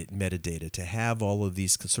incorrect metadata, to have all of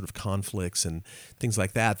these sort of conflicts and things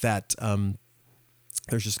like that.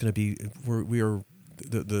 There's just going to be we are.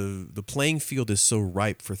 The playing field is so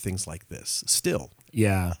ripe for things like this still.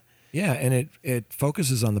 Yeah, and it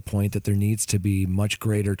focuses on the point that there needs to be much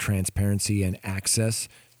greater transparency and access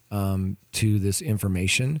to this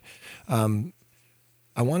information. I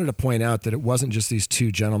wanted to point out that it wasn't just these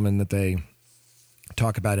 2 gentlemen that they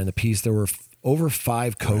talk about in the piece. There were over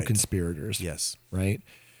 5 co-conspirators. Yes. Right?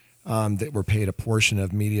 That were paid a portion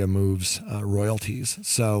of Media Move's royalties.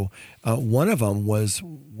 So one of them was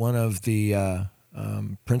one of the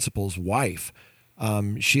principal's wife.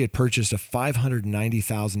 She had purchased a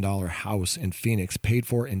 $590,000 house in Phoenix, paid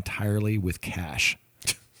for entirely with cash.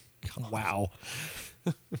 Wow.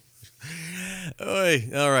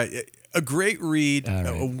 All right. A great read,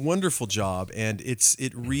 a wonderful job. And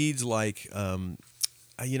it reads like,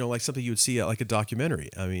 like something you would see like a documentary.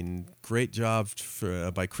 I mean, great job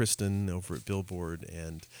by Kristen over at Billboard,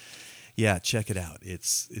 and yeah, check it out.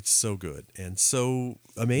 It's so good and so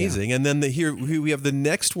amazing. Yeah. And then here we have the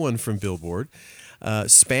next one from Billboard.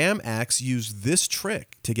 Spam acts use this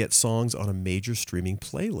trick to get songs on a major streaming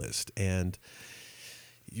playlist, and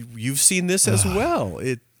you've seen this as well.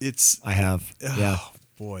 I have. Yeah.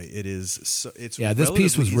 Boy, it is. So, it's this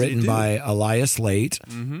piece was written by Elias Late.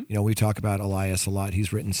 Mm-hmm. We talk about Elias a lot.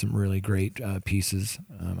 He's written some really great pieces.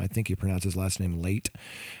 I think you pronounce his last name Late.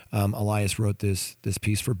 Elias wrote this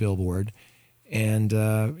piece for Billboard, and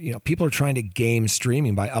people are trying to game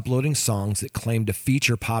streaming by uploading songs that claim to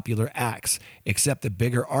feature popular acts, except the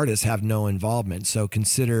bigger artists have no involvement. So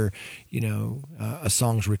consider, a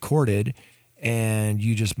song's recorded, and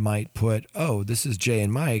you just might put, oh, this is Jay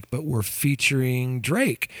and Mike, but we're featuring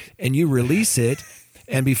Drake. And you release it,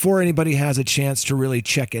 and before anybody has a chance to really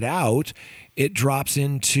check it out, it drops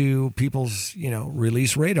into people's,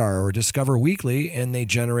 release radar or Discover Weekly, and they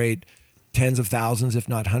generate tens of thousands, if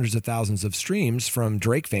not hundreds of thousands of streams from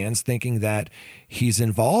Drake fans thinking that he's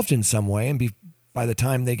involved in some way. And by the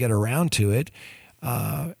time they get around to it,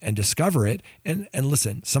 and discover it, and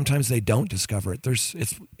listen, sometimes they don't discover it.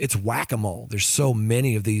 It's whack-a-mole. There's so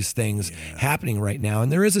many of these things happening right now,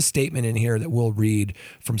 and there is a statement in here that we'll read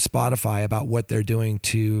from Spotify about what they're doing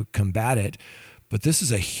to combat it. But this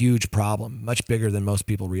is a huge problem, much bigger than most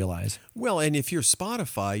people realize. Well, and if you're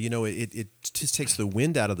Spotify, it just takes the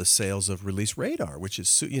wind out of the sails of Release Radar, which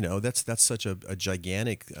is, that's such a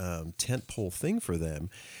gigantic tentpole thing for them.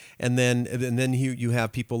 And then you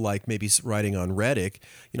have people like maybe writing on Reddit,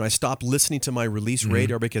 I stopped listening to my Release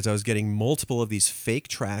Radar because I was getting multiple of these fake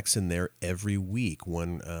tracks in there every week,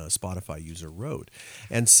 one Spotify user wrote.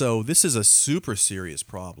 And so this is a super serious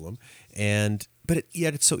problem. But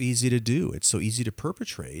yet it's so easy to do. It's so easy to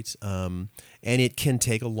perpetrate. And it can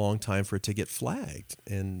take a long time for it to get flagged.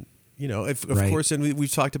 And, of course, and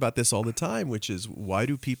we've talked about this all the time, which is why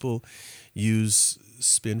do people use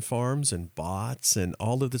spin farms and bots and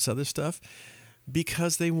all of this other stuff?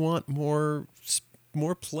 Because they want more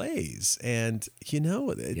plays. And,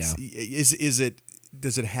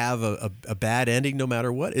 does it have a bad ending no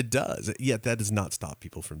matter what? It does. Yet that does not stop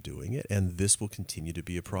people from doing it. And this will continue to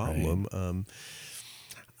be a problem. Right.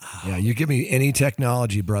 Yeah, you give me any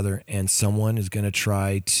technology, brother, and someone is going to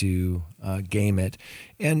try to game it.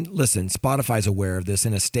 And listen, Spotify's aware of this.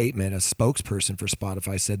 In a statement, a spokesperson for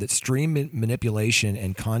Spotify said that stream manipulation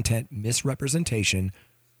and content misrepresentation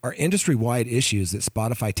are industry-wide issues that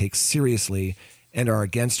Spotify takes seriously and are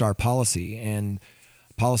against our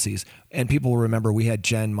policies. And people will remember we had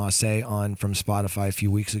Jen Masse on from Spotify a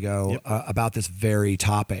few weeks ago about this very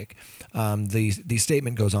topic. The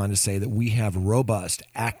statement goes on to say that we have robust,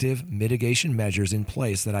 active mitigation measures in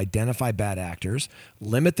place that identify bad actors,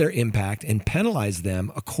 limit their impact, and penalize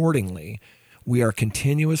them accordingly. We are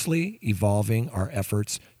continuously evolving our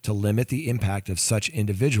efforts to limit the impact of such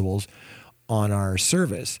individuals on our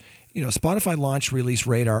service. Spotify launched Release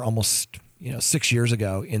Radar almost 6 years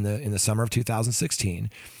ago in the summer of 2016.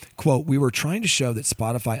 Quote, we were trying to show that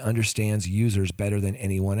Spotify understands users better than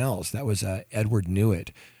anyone else. That was Edward Newitt,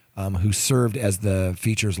 who served as the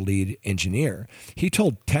feature's lead engineer. He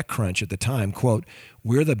told TechCrunch at the time, quote,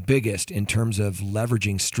 we're the biggest in terms of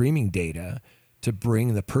leveraging streaming data to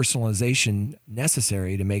bring the personalization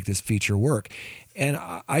necessary to make this feature work. And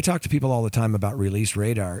I talk to people all the time about Release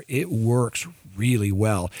Radar. It works really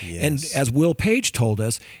well. Yes. And as Will Page told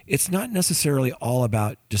us, it's not necessarily all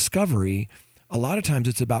about discovery. A lot of times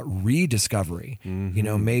it's about rediscovery.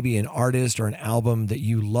 Mm-hmm. Maybe an artist or an album that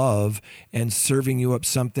you love and serving you up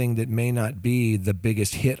something that may not be the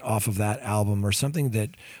biggest hit off of that album or something that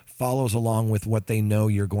follows along with what they know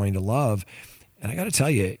you're going to love. And I got to tell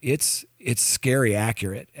you, it's scary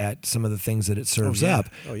accurate at some of the things that it serves up.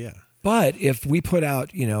 Oh, yeah. But if we put out,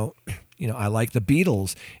 I like the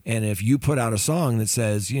Beatles, and if you put out a song that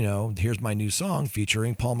says, here's my new song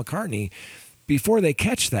featuring Paul McCartney, before they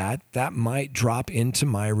catch that might drop into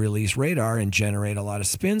my Release Radar and generate a lot of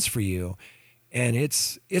spins for you. And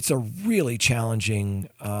it's a really challenging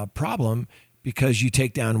problem because you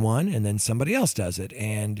take down one and then somebody else does it.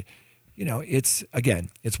 And it's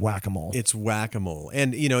whack-a-mole. It's whack-a-mole.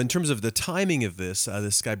 And, in terms of the timing of this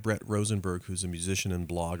guy, Brett Rosenberg, who's a musician and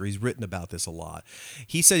blogger, he's written about this a lot.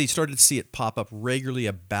 He said he started to see it pop up regularly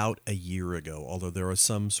about a year ago, although there are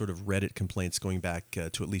some sort of Reddit complaints going back to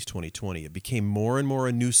at least 2020. It became more and more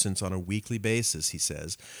a nuisance on a weekly basis, he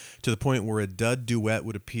says, to the point where a dud duet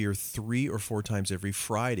would appear 3 or 4 times every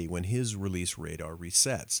Friday when his Release Radar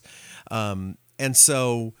resets. And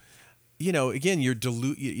so... again,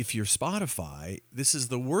 if you're Spotify, this is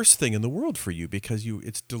the worst thing in the world for you because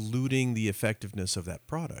it's diluting the effectiveness of that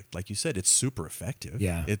product. Like you said, it's super effective.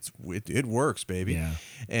 Yeah. It works, baby. Yeah.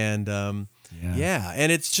 And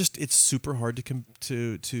and it's super hard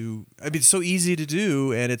it's so easy to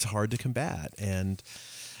do and it's hard to combat. And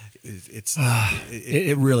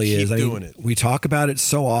it really is. We talk about it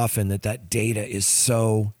so often that data is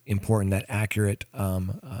so important, that accurate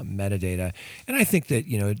metadata. And I think that,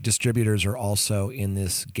 distributors are also in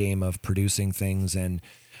this game of producing things. And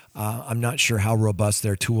I'm not sure how robust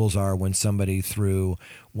their tools are when somebody through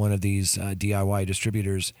one of these DIY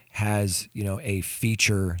distributors has, a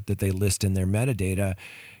feature that they list in their metadata.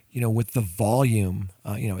 With the volume,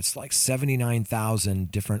 it's like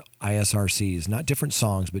 79,000 different ISRCs, not different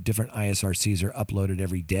songs, but different ISRCs are uploaded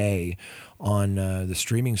every day on the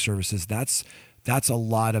streaming services. That's a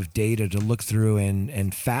lot of data to look through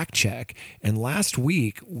and fact check. And last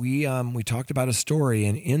week we talked about a story,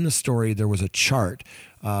 and in the story there was a chart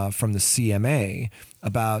from the CMA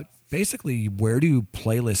about basically where do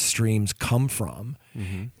playlist streams come from.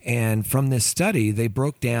 Mm-hmm. And from this study, they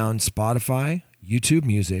broke down Spotify, YouTube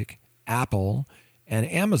Music, Apple, and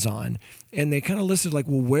Amazon. And they kind of listed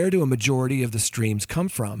where do a majority of the streams come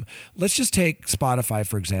from? Let's just take Spotify,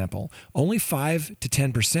 for example. Only 5 to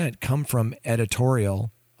 10% come from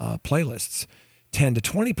editorial playlists. 10 to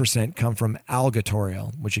 20% come from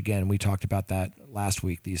algatorial, which again, we talked about that last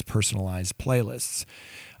week, these personalized playlists.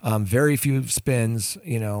 Very few spins,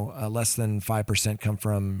 less than 5% come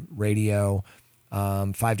from radio,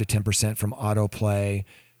 5 to 10% from autoplay.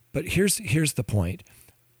 But here's the point.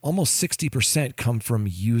 Almost 60% come from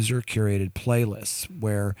user-curated playlists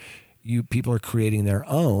where people are creating their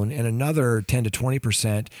own, and another 10 to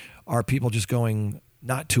 20% are people just going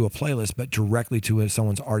not to a playlist, but directly to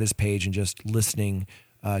someone's artist page and just listening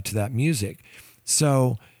to that music.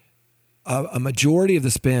 So a majority of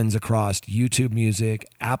the spins across YouTube Music,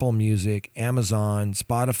 Apple Music, Amazon,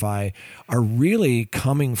 Spotify are really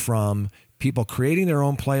coming from people creating their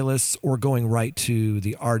own playlists or going right to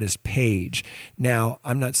the artist page. Now,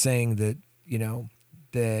 I'm not saying that,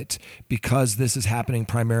 that because this is happening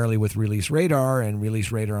primarily with Release Radar and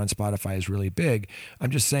Release Radar on Spotify is really big. I'm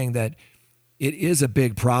just saying that it is a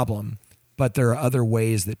big problem, but there are other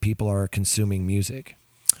ways that people are consuming music.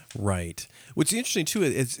 Right. What's interesting too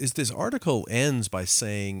is this article ends by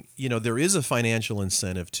saying, there is a financial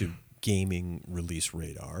incentive to gaming release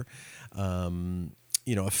radar.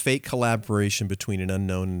 A fake collaboration between an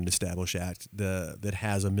unknown and established act that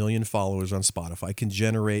has 1 million followers on Spotify can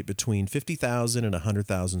generate between 50,000 and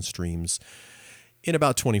 100,000 streams in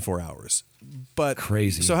about 24 hours. But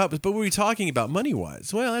crazy. So but what are we talking about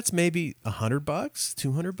money-wise? Well, that's maybe $100,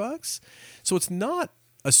 $200. So it's not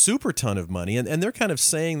a super ton of money. And they're kind of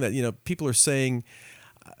saying that, people are saying,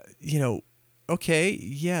 okay,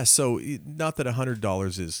 yeah, so not that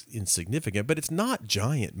 $100 is insignificant, but it's not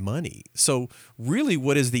giant money. So really,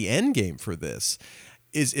 what is the end game for this?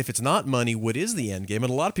 Is if it's not money, what is the end game?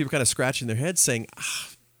 And a lot of people are kind of scratching their heads saying,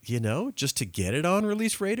 just to get it on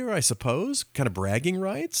Release Radar, I suppose, kind of bragging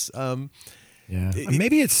rights. Yeah,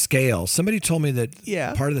 maybe it's scale. Somebody told me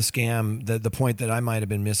that part of the scam, the point that I might have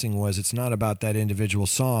been missing was it's not about that individual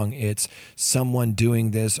song. It's someone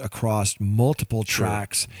doing this across multiple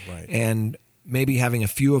tracks, right, and maybe having a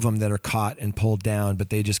few of them that are caught and pulled down, but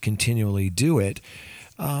they just continually do it.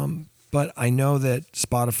 But I know that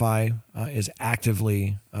Spotify is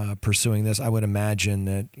actively pursuing this. I would imagine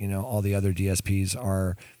that all the other DSPs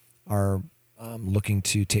are looking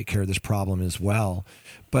to take care of this problem as well.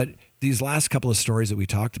 But these last couple of stories that we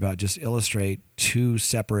talked about just illustrate two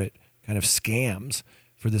separate kind of scams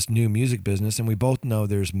for this new music business. And we both know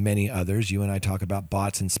there's many others. You and I talk about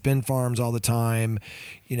bots and spin farms all the time.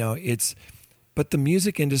 But the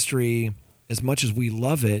music industry, as much as we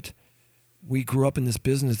love it, we grew up in this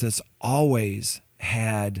business that's always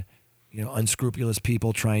had, unscrupulous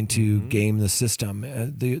people trying to game the system.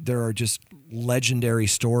 There are just legendary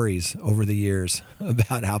stories over the years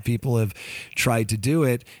about how people have tried to do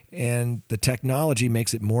it, and the technology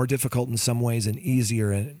makes it more difficult in some ways and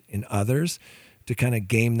easier in others to kind of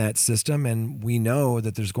game that system. And we know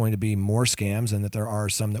that there's going to be more scams and that there are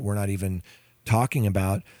some that we're not even talking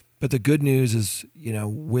about. But the good news is,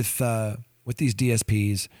 with these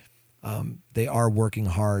DSPs, they are working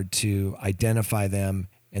hard to identify them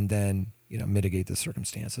and then, mitigate the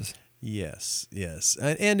circumstances. Yes.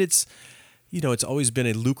 And it's, it's always been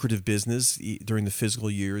a lucrative business during the physical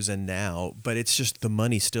years and now, but it's just the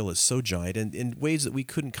money still is so giant and in ways that we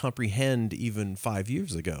couldn't comprehend even 5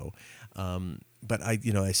 years ago. But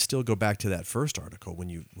I still go back to that first article when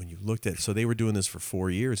you looked at, so they were doing this for 4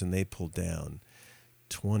 years and they pulled down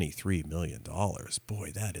 $23 million.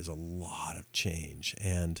 Boy, that is a lot of change.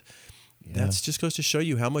 And that's just goes to show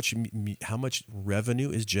you how much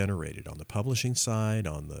revenue is generated on the publishing side,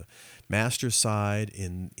 on the master side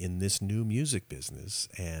in this new music business.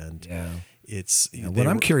 And it's what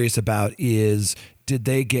I'm curious about is, did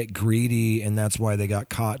they get greedy and that's why they got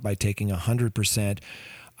caught by taking 100%?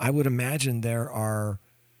 I would imagine there are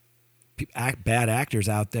bad actors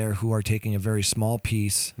out there who are taking a very small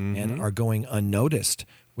piece and are going unnoticed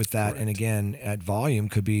with that. Correct. And again, at volume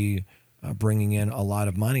could be bringing in a lot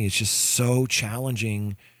of money. It's just so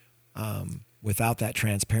challenging without that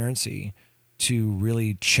transparency to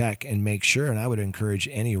really check and make sure. And I would encourage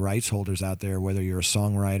any rights holders out there, whether you're a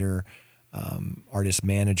songwriter, artist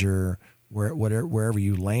manager, wherever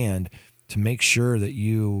you land, to make sure that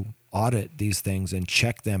you audit these things and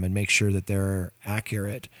check them and make sure that they're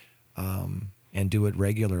accurate, and do it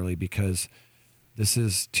regularly, because this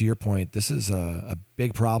is, to your point, this is a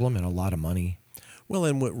big problem and a lot of money. Well,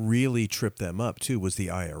 and what really tripped them up too was the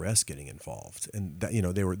IRS getting involved, and that,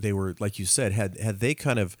 they were like you said, had they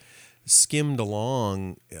kind of skimmed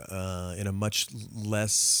along in a much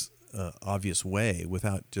less obvious way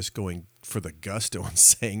without just going for the gusto and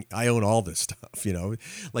saying, I own all this stuff,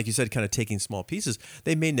 like you said, kind of taking small pieces,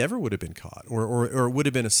 they may never would have been caught, or it would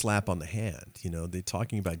have been a slap on the hand. They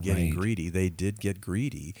talking about getting greedy. They did get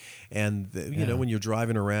greedy. And when you're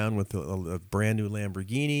driving around with a brand new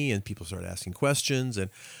Lamborghini and people start asking questions, and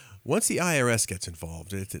once the IRS gets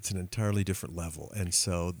involved, it's an entirely different level. And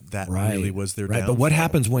so that really was their downfall. But what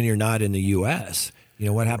happens when you're not in the U.S.?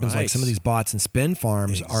 What happens, like some of these bots and spin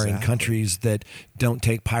farms are in countries that don't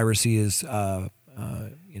take piracy as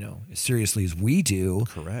seriously as we do.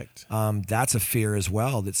 Correct. That's a fear as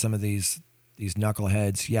well, that some of these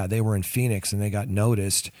knuckleheads, they were in Phoenix and they got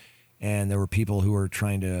noticed, and there were people who were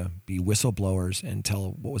trying to be whistleblowers and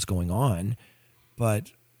tell what was going on.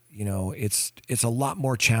 But, it's a lot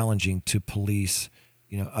more challenging to police,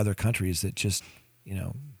 other countries that just,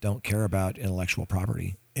 don't care about intellectual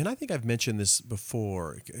property. And I think I've mentioned this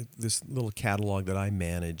before, this little catalog that I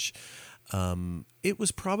manage, it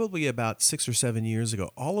was probably about 6 or 7 years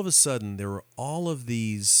ago. All of a sudden, there were all of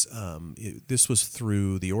these. This was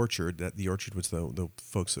through the Orchard. That the Orchard was the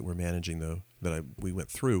folks that were managing we went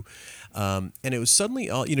through, and it was suddenly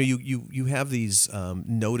all. You have these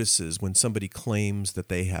notices when somebody claims that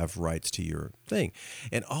they have rights to your thing,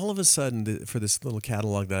 and all of a sudden, for this little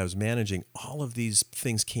catalog that I was managing, all of these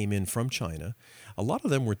things came in from China. A lot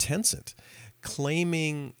of them were Tencent,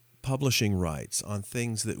 claiming publishing rights on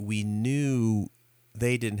things that we knew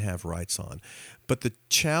they didn't have rights on. But the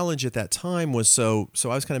challenge at that time was so I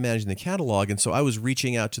was kind of managing the catalog, and so I was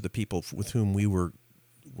reaching out to the people with whom we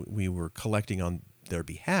were collecting on their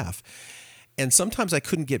behalf. And sometimes I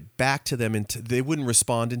couldn't get back to them, and they wouldn't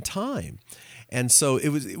respond in time. And so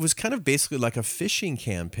it was kind of basically like a phishing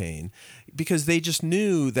campaign, because they just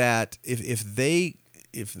knew that if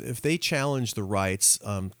they challenged the rights,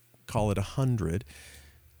 call it 100,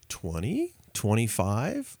 20,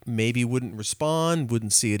 25, maybe wouldn't respond,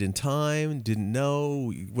 wouldn't see it in time, didn't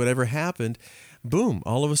know, whatever happened, boom,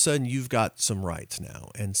 all of a sudden you've got some rights now.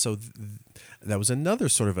 And so that was another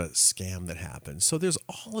sort of a scam that happened. So there's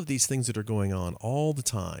all of these things that are going on all the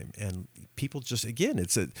time. And people just, again,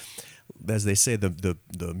 as they say,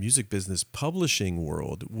 the music business publishing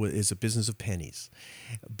world is a business of pennies.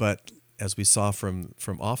 But as we saw from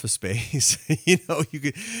Office Space,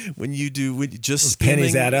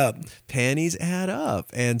 pennies add up. Pennies add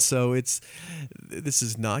up, and so this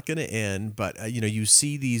is not going to end. But you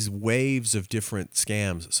see these waves of different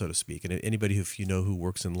scams, so to speak. And anybody who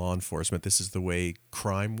works in law enforcement, this is the way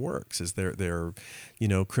crime works: is they're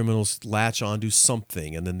criminals latch onto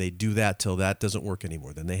something, and then they do that till that doesn't work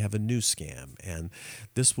anymore. Then they have a new scam, and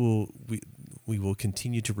we will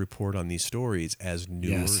continue to report on these stories as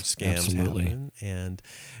newer scams happen, and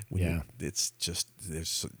it's just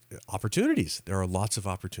there's opportunities. There are lots of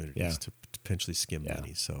opportunities to potentially skim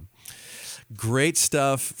money. So great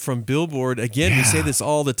stuff from Billboard. Again, we say this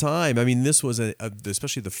all the time. I mean, this was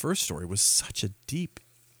especially the first story was such a deep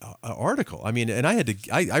article. I mean, and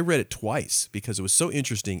I read it twice because it was so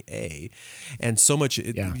interesting. And so much.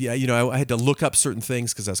 I had to look up certain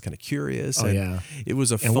things because I was kind of curious. It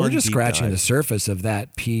was a fun. And we're just deep scratching dive. the surface of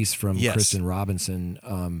that piece from Kristen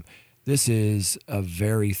Robinson. This is a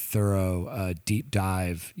very thorough deep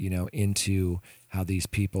dive, into how these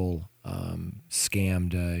people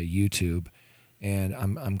scammed YouTube. And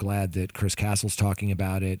I'm glad that Chris Castle's talking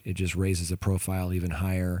about it. It just raises the profile even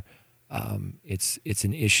higher. It's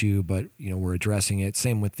an issue, but we're addressing it.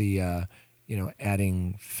 Same with the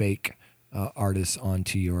adding fake artists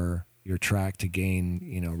onto your track to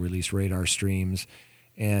gain release radar streams.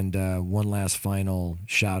 And one last final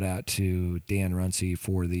shout out to Dan Runcie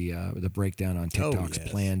for the breakdown on TikTok's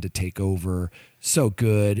plan to take over. So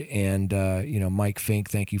good. And Mike Fink,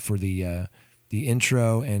 thank you for the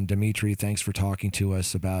intro, and Dimitri, thanks for talking to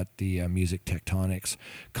us about the Music Tectonics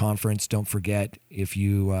conference. Don't forget, if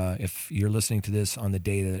you're listening to this on the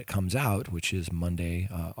day that it comes out, which is Monday,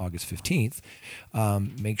 August 15th,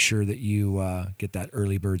 make sure that you get that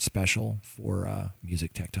early bird special for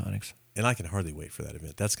Music Tectonics. And I can hardly wait for that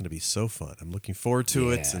event. That's going to be so fun. I'm looking forward to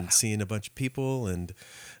it and seeing a bunch of people. And,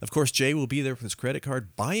 of course, Jay will be there with his credit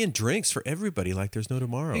card buying drinks for everybody like there's no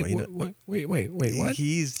tomorrow. Hey, wait, what?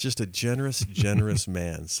 He's just a generous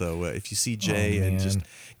man. So if you see Jay and just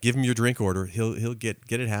give him your drink order, he'll get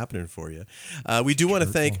it happening for you. We do want to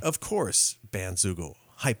thank, of course, Bandzoogle,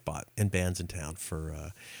 Hypebot, and Bands in Town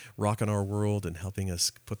for rocking our world and helping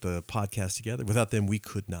us put the podcast together. Without them, we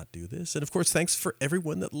could not do this. And of course, thanks for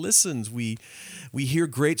everyone that listens. We hear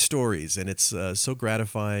great stories, and it's so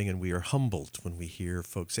gratifying, and we are humbled when we hear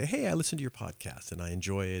folks say, "Hey, I listened to your podcast and I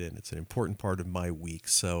enjoy it, and it's an important part of my week."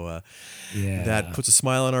 So that puts a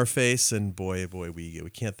smile on our face, and boy,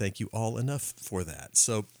 we can't thank you all enough for that.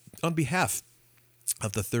 So on behalf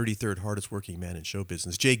of the 33rd hardest working man in show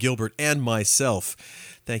business, Jay Gilbert, and myself,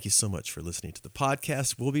 thank you so much for listening to the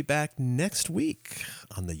podcast. We'll be back next week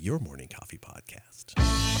on the Your Morning Coffee Podcast.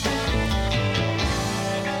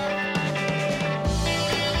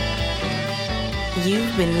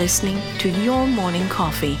 You've been listening to Your Morning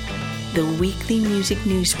Coffee, the weekly music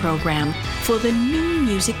news program for the new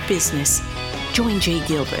music business. Join Jay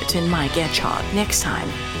Gilbert and Mike Etchart next time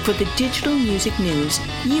for the digital music news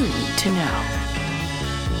you need to know.